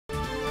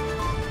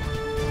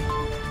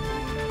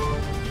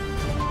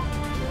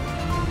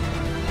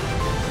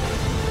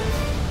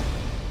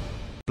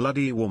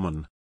bloody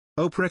woman.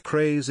 Oprah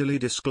Crazily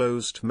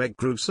Disclosed Meg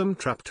gruesome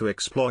trap to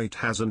exploit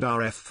hasn't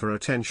RF for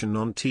attention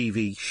on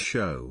TV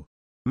show.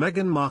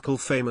 Meghan Markle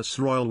famous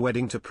royal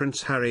wedding to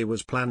Prince Harry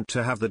was planned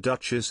to have the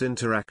Duchess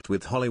interact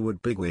with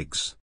Hollywood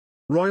bigwigs.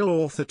 Royal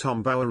author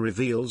Tom Bower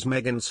reveals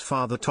Meghan's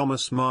father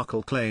Thomas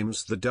Markle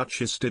claims the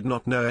Duchess did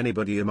not know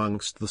anybody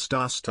amongst the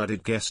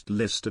star-studded guest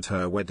list at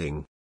her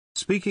wedding.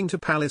 Speaking to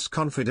Palace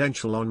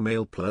Confidential on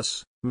Mail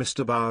Plus,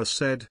 Mr. Bower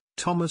said,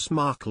 "Thomas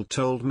Markle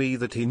told me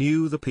that he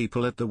knew the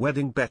people at the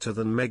wedding better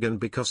than Meghan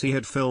because he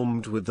had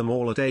filmed with them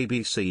all at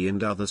ABC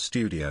and other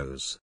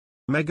studios.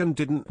 Meghan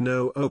didn't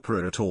know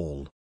Oprah at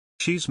all.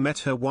 She's met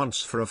her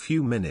once for a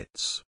few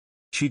minutes.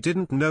 She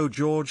didn't know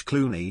George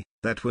Clooney,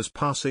 that was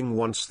passing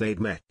once they'd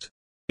met.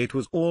 It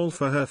was all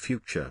for her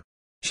future.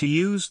 She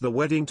used the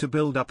wedding to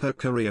build up her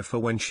career for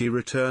when she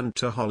returned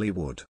to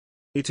Hollywood."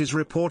 It is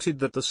reported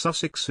that the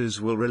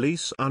Sussexes will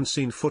release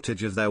unseen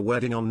footage of their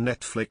wedding on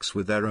Netflix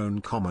with their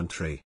own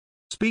commentary.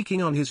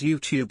 Speaking on his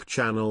YouTube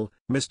channel,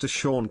 Mr.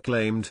 Sean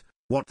claimed,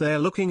 "What they're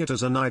looking at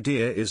as an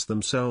idea is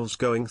themselves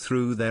going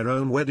through their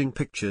own wedding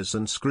pictures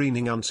and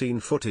screening unseen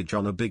footage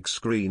on a big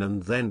screen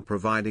and then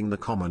providing the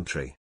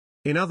commentary."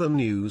 In other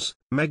news,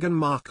 Meghan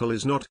Markle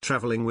is not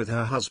traveling with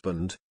her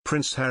husband,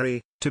 Prince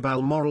Harry, to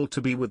Balmoral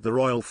to be with the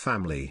royal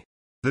family.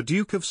 The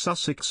Duke of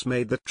Sussex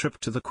made the trip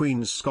to the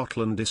Queen's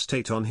Scotland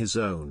estate on his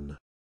own.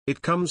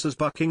 It comes as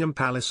Buckingham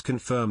Palace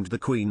confirmed the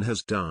Queen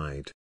has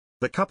died.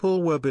 The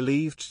couple were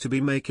believed to be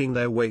making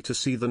their way to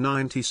see the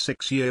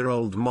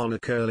 96-year-old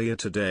monarch earlier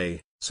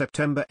today,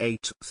 September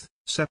 8,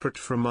 separate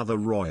from other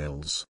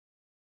royals.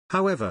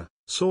 However,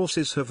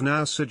 sources have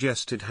now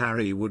suggested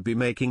Harry would be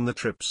making the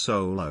trip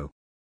solo.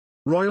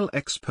 Royal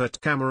expert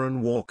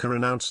Cameron Walker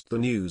announced the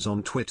news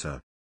on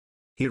Twitter.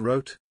 He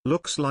wrote,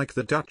 "Looks like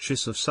the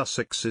Duchess of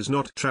Sussex is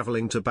not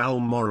travelling to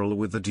Balmoral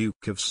with the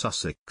Duke of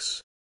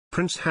Sussex.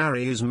 Prince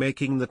Harry is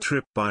making the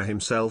trip by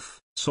himself,"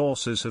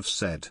 sources have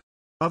said.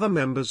 Other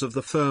members of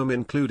the firm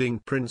including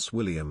Prince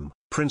William,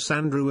 Prince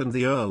Andrew and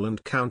the Earl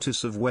and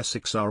Countess of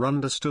Wessex are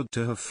understood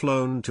to have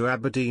flown to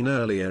Aberdeen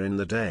earlier in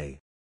the day.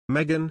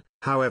 Meghan,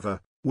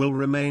 however, will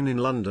remain in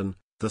London,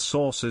 the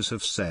sources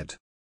have said.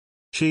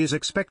 She is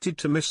expected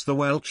to miss the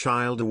Well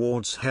Child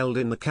Awards held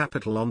in the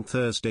capital on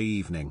Thursday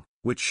evening,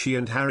 which she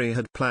and Harry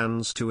had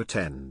plans to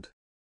attend.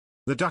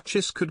 The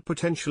Duchess could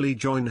potentially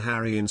join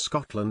Harry in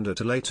Scotland at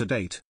a later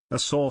date, a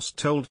source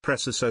told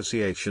Press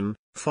Association,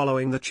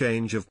 following the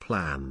change of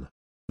plan.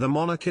 The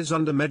monarch is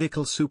under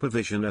medical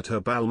supervision at her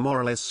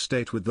Balmoral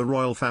estate with the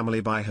royal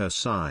family by her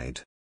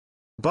side.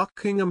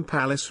 Buckingham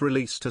Palace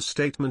released a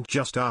statement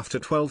just after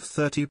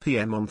 12:30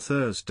 p.m. on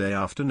Thursday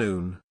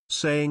afternoon,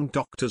 saying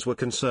doctors were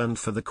concerned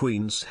for the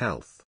Queen's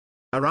health.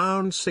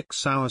 Around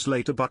 6 hours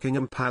later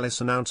Buckingham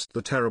Palace announced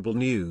the terrible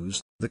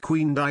news: the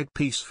Queen died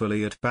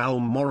peacefully at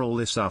Balmoral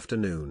this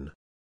afternoon.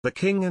 The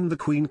King and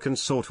the Queen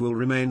consort will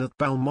remain at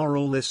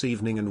Balmoral this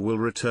evening and will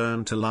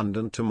return to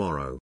London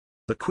tomorrow.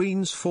 The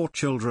Queen's 4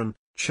 children,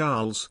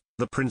 Charles,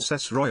 the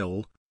Princess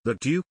Royal, the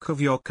Duke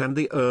of York and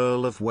the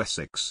Earl of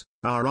Wessex,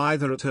 are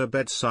either at her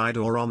bedside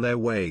or on their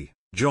way,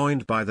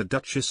 joined by the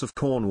Duchess of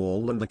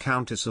Cornwall and the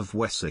Countess of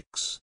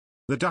Wessex.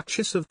 The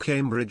Duchess of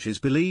Cambridge is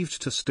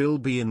believed to still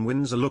be in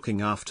Windsor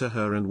looking after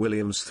her and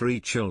William's 3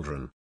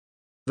 children.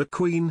 The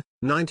Queen,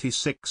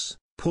 96,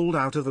 pulled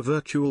out of a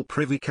virtual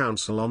Privy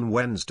Council on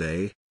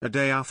Wednesday, a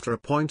day after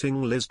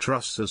appointing Liz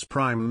Truss as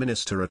Prime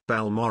Minister at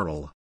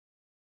Balmoral.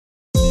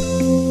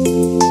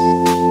 You.